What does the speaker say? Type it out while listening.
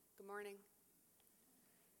morning.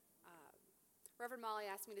 Reverend Molly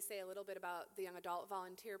asked me to say a little bit about the Young Adult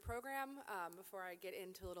Volunteer Program before I get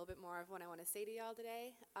into a little bit more of what I want to say to y'all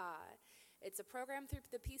today. It's a program through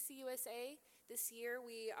the PCUSA. This year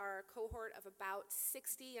we are a cohort of about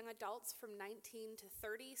 60 young adults from 19 to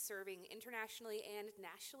 30 serving internationally and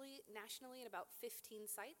nationally in about 15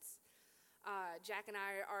 sites. Jack and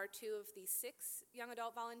I are two of the 6 young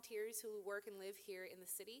adult volunteers who work and live here in the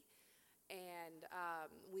city. And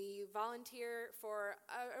we volunteer for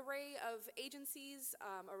an array of agencies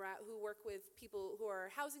who work with people who are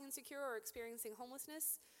housing insecure or experiencing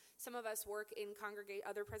homelessness. Some of us work in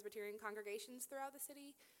other Presbyterian congregations throughout the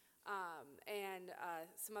city, and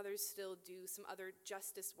some others still do some other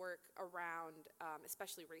justice work around,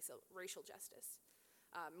 especially racial justice.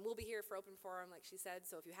 We'll be here for open forum, like she said,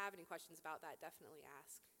 so if you have any questions about that, definitely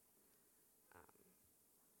ask.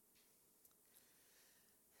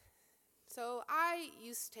 So I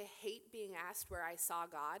used to hate being asked where I saw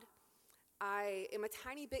God. I am a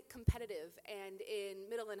tiny bit competitive, and in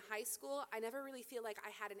middle and high school, I never really feel like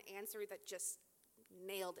I had an answer that just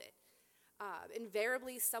nailed it.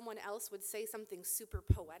 Invariably, someone else would say something super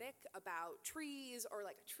poetic about trees or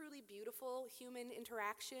like a truly beautiful human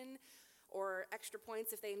interaction, or extra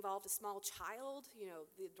points if they involved a small child. You know,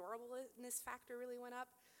 the adorableness factor really went up.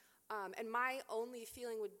 And my only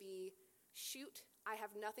feeling would be, shoot, I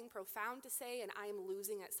have nothing profound to say, and I am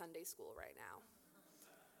losing at Sunday school right now.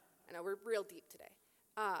 I know, we're real deep today.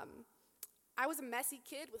 I was a messy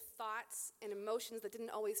kid with thoughts and emotions that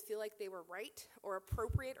didn't always feel like they were right or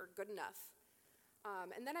appropriate or good enough.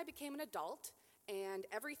 And then I became an adult, and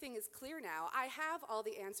everything is clear now. I have all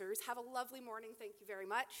the answers. Have a lovely morning. Thank you very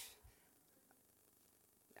much.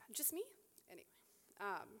 Just me? Anyway.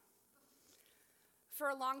 For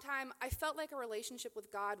a long time, I felt like a relationship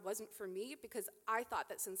with God wasn't for me because I thought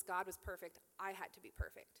that since God was perfect, I had to be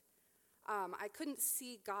perfect. I couldn't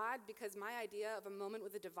see God because my idea of a moment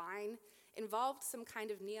with the divine involved some kind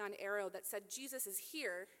of neon arrow that said Jesus is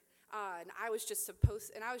here, and I was just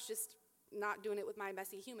not doing it with my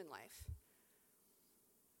messy human life.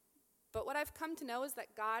 But what I've come to know is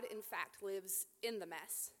that God, in fact, lives in the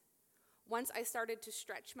mess. Once I started to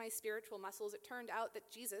stretch my spiritual muscles, it turned out that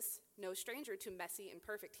Jesus, no stranger to messy and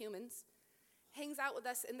perfect humans, hangs out with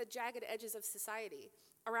us in the jagged edges of society,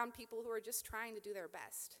 around people who are just trying to do their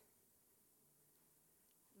best.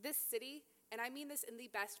 This city, and I mean this in the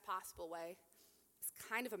best possible way, is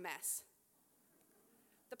kind of a mess.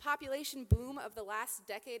 The population boom of the last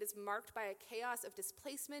decade is marked by a chaos of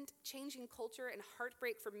displacement, changing culture, and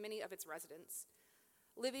heartbreak for many of its residents.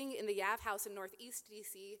 Living in the Yav House in Northeast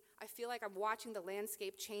DC, I feel like I'm watching the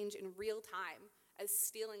landscape change in real time as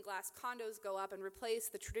steel and glass condos go up and replace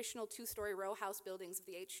the traditional 2-story row house buildings of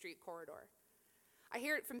the H Street corridor. I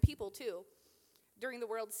hear it from people, too. During the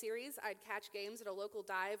World Series, I'd catch games at a local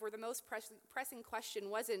dive where the most pressing question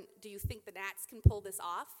wasn't, do you think the Nats can pull this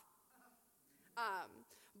off?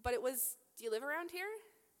 But it was, do you live around here?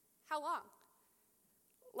 How long?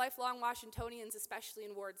 Lifelong Washingtonians, especially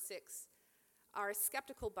in Ward 6, are a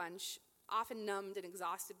skeptical bunch, often numbed and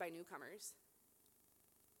exhausted by newcomers.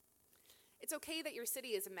 It's okay that your city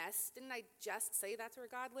is a mess. Didn't I just say that's where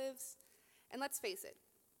God lives? And let's face it,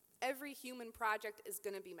 every human project is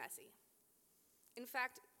going to be messy. In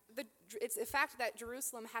fact, it's a fact that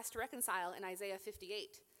Jerusalem has to reconcile in Isaiah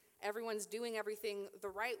 58. Everyone's doing everything the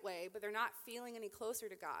right way, but they're not feeling any closer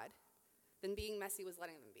to God than being messy was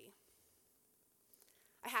letting them be.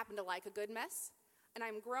 I happen to like a good mess, and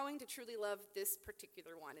I'm growing to truly love this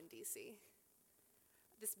particular one in DC.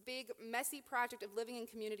 This big, messy project of living in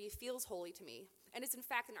community feels holy to me, and it's in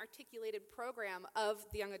fact an articulated program of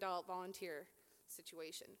the young adult volunteer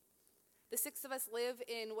situation. The 6 of us live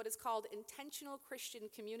in what is called intentional Christian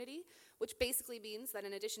community, which basically means that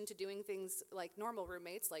in addition to doing things like normal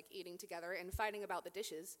roommates, like eating together and fighting about the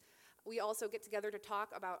dishes, we also get together to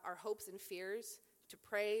talk about our hopes and fears, to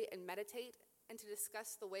pray and meditate, and to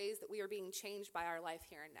discuss the ways that we are being changed by our life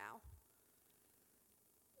here and now.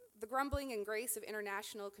 The grumbling and grace of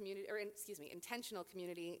intentional community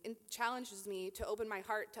challenges me to open my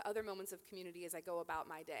heart to other moments of community as I go about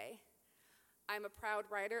my day. I'm a proud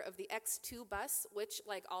rider of the X2 bus, which,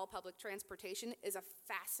 like all public transportation, is a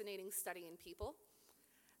fascinating study in people.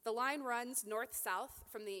 The line runs north-south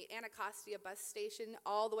from the Anacostia bus station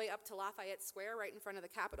all the way up to Lafayette Square, right in front of the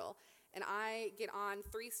Capitol. And I get on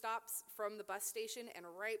 3 stops from the bus station and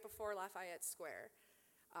right before Lafayette Square.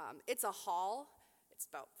 It's a haul. It's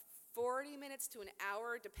about 40 minutes to an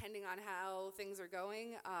hour, depending on how things are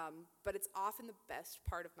going, but it's often the best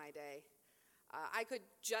part of my day. I could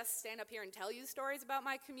just stand up here and tell you stories about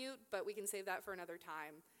my commute, but we can save that for another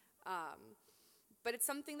time. but it's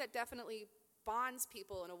something that definitely bonds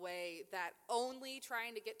people in a way that only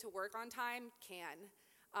trying to get to work on time can.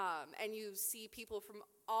 And you see people from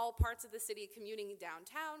all parts of the city commuting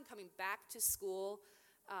downtown, coming back to school.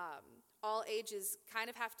 All ages kind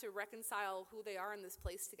of have to reconcile who they are in this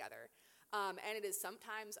place together. And it is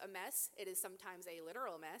sometimes a mess. It is sometimes a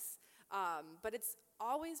literal mess. But it's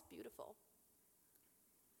always beautiful.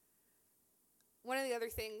 One of the other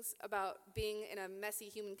things about being in a messy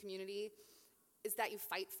human community is that you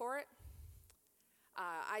fight for it.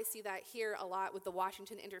 I see that here a lot with the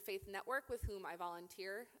Washington Interfaith Network, with whom I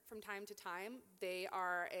volunteer from time to time. They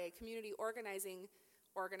are a community organizing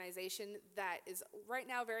organization that is right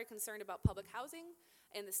now very concerned about public housing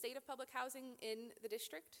and the state of public housing in the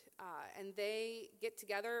district. And they get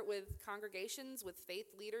together with congregations, with faith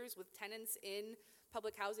leaders, with tenants in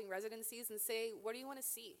public housing residencies and say, what do you want to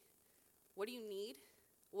see? What do you need?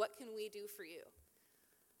 What can we do for you?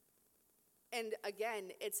 And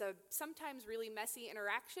again, it's a sometimes really messy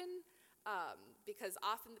interaction because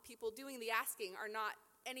often the people doing the asking are not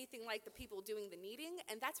anything like the people doing the needing,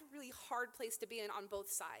 and that's a really hard place to be in on both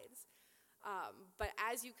sides. But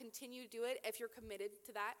as you continue to do it, if you're committed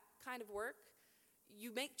to that kind of work,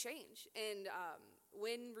 you make change. And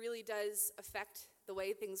WIN really does affect the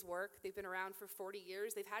way things work. They've been around for 40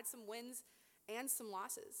 years. They've had some wins and some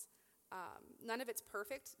losses. None of it's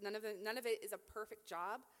perfect. None of it is a perfect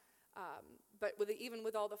job. But even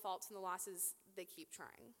with all the faults and the losses, they keep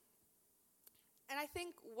trying. And I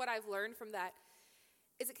think what I've learned from that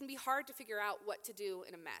is it can be hard to figure out what to do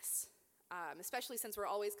in a mess, especially since we're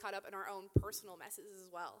always caught up in our own personal messes as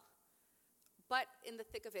well. But in the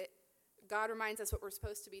thick of it, God reminds us what we're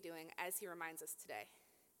supposed to be doing, as he reminds us today.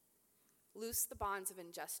 Loose the bonds of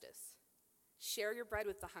injustice. Share your bread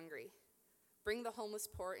with the hungry. Bring the homeless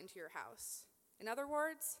poor into your house. In other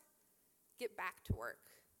words, get back to work.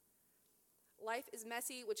 Life is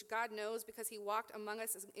messy, which God knows because he walked among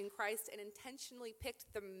us in Christ and intentionally picked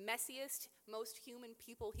the messiest, most human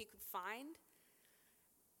people he could find.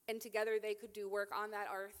 And together they could do work on that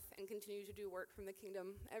earth and continue to do work from the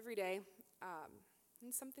kingdom every day. And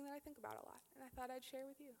it's something that I think about a lot, and I thought I'd share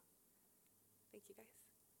with you. Thank you, guys.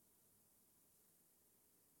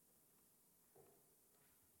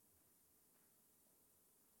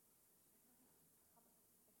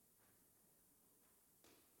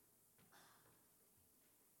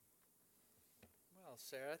 Well,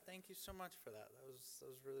 Sarah, thank you so much for that. That was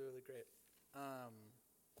really, really great.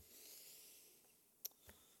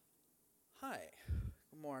 Hi,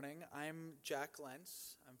 good morning. I'm Jack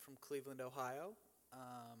Lentz. I'm from Cleveland, Ohio,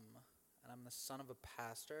 and I'm the son of a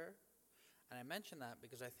pastor. And I mention that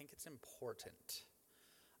because I think it's important.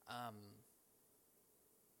 I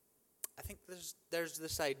think there's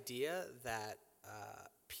this idea that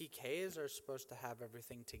PKs are supposed to have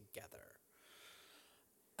everything together.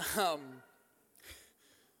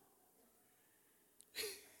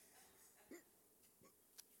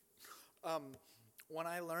 When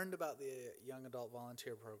I learned about the Young Adult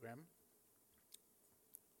Volunteer Program,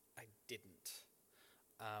 I didn't.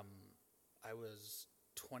 I was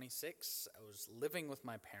 26. I was living with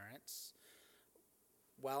my parents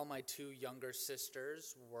while my two younger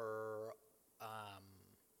sisters were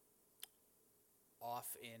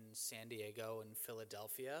off in San Diego and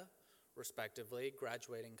Philadelphia, respectively,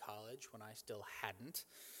 graduating college when I still hadn't.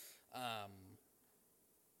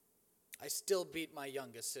 I still beat my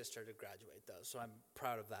youngest sister to graduate, though, so I'm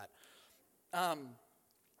proud of that.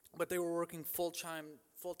 But they were working full-time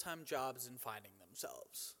jobs and finding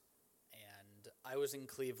themselves. And I was in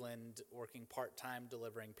Cleveland working part-time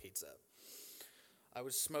delivering pizza. I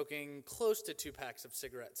was smoking close to 2 packs of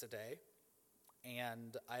cigarettes a day,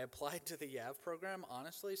 and I applied to the YAV program,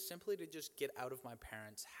 honestly, simply to just get out of my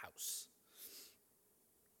parents' house.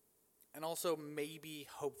 And also maybe,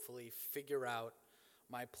 hopefully, figure out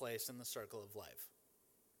my place in the circle of life.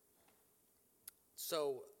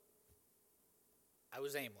 So I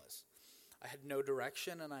was aimless. I had no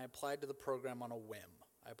direction, and I applied to the program on a whim.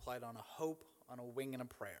 I applied on a hope, on a wing, and a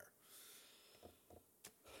prayer.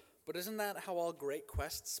 But isn't that how all great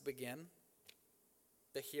quests begin?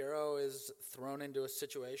 The hero is thrown into a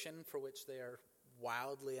situation for which they are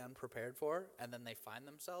wildly unprepared for, and then they find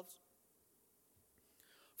themselves.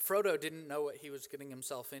 Frodo didn't know what he was getting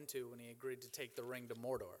himself into when he agreed to take the ring to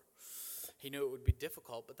Mordor. He knew it would be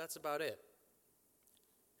difficult, but that's about it.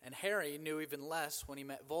 And Harry knew even less when he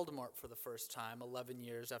met Voldemort for the first time 11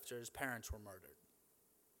 years after his parents were murdered.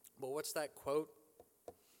 But what's that quote?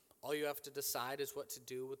 All you have to decide is what to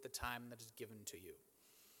do with the time that is given to you.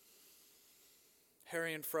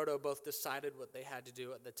 Harry and Frodo both decided what they had to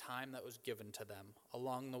do at the time that was given to them.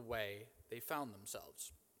 Along the way, they found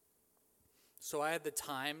themselves. So I had the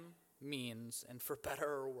time, means, and for better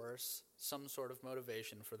or worse, some sort of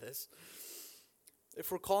motivation for this.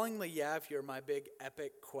 If we're calling the Yav here my big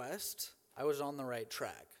epic quest, I was on the right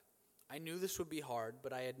track. I knew this would be hard,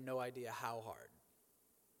 but I had no idea how hard.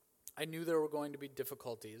 I knew there were going to be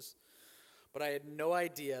difficulties, but I had no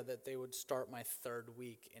idea that they would start my third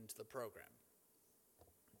week into the program.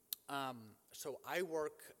 So I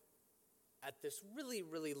work at this really,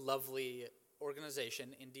 really lovely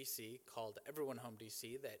organization in DC called Everyone Home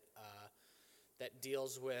DC that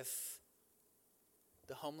deals with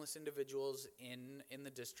the homeless individuals in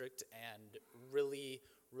the district and really,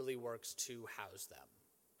 really works to house them.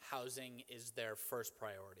 Housing is their first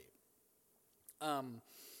priority.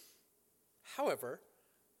 However,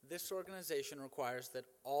 this organization requires that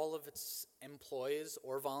all of its employees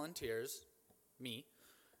or volunteers, me,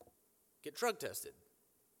 get drug tested.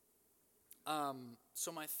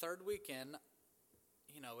 So my third weekend,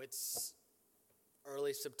 it's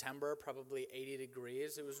early September, probably 80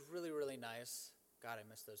 degrees. It was really, really nice. God, I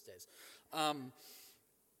miss those days.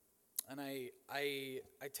 And I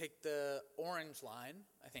take the Orange Line,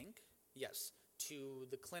 I think, yes, to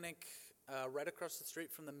the clinic right across the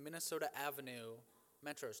street from the Minnesota Avenue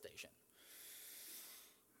metro station.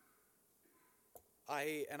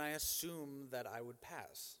 I assume that I would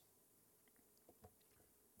pass.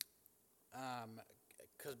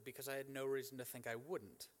 Because I had no reason to think I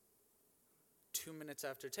wouldn't. 2 minutes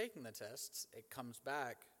after taking the tests, it comes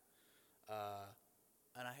back,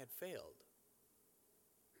 and I had failed.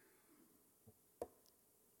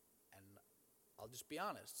 And I'll just be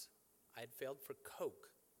honest, I had failed for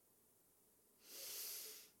coke.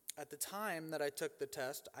 At the time that I took the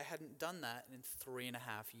test, I hadn't done that in 3.5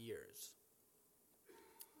 years.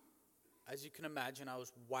 As you can imagine, I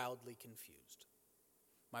was wildly confused.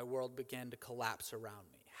 My world began to collapse around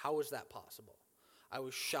me. How was that possible? I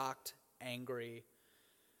was shocked, angry,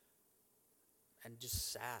 and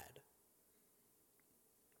just sad.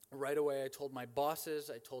 Right away, I told my bosses,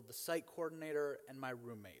 I told the site coordinator, and my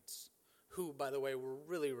roommates, who, by the way, were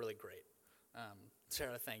really, really great.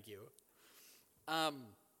 Sarah, thank you.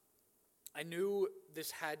 I knew this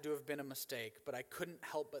had to have been a mistake, but I couldn't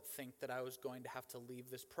help but think that I was going to have to leave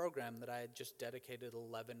this program that I had just dedicated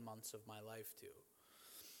 11 months of my life to.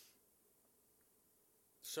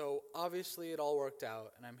 So obviously it all worked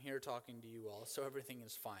out, and I'm here talking to you all, so everything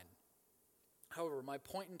is fine. However, my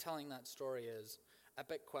point in telling that story is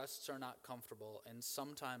epic quests are not comfortable, and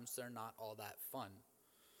sometimes they're not all that fun.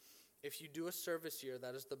 If you do a service year,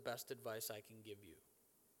 that is the best advice I can give you.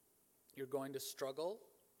 You're going to struggle,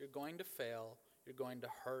 you're going to fail, you're going to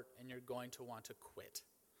hurt, and you're going to want to quit.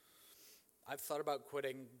 I've thought about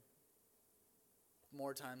quitting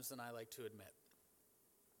more times than I like to admit.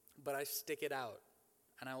 But I stick it out,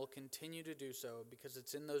 and I will continue to do so because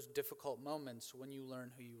it's in those difficult moments when you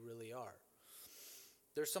learn who you really are.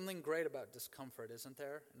 There's something great about discomfort, isn't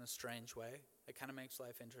there, in a strange way? It kind of makes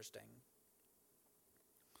life interesting.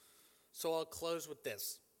 So I'll close with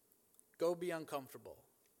this. Go be uncomfortable.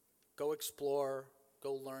 Go explore.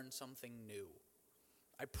 Go learn something new.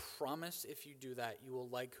 I promise if you do that, you will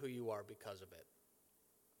like who you are because of it.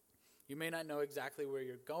 You may not know exactly where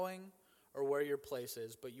you're going or where your place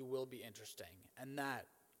is, but you will be interesting. And that,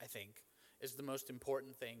 I think, is the most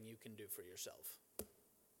important thing you can do for yourself.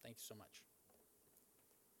 Thank you so much.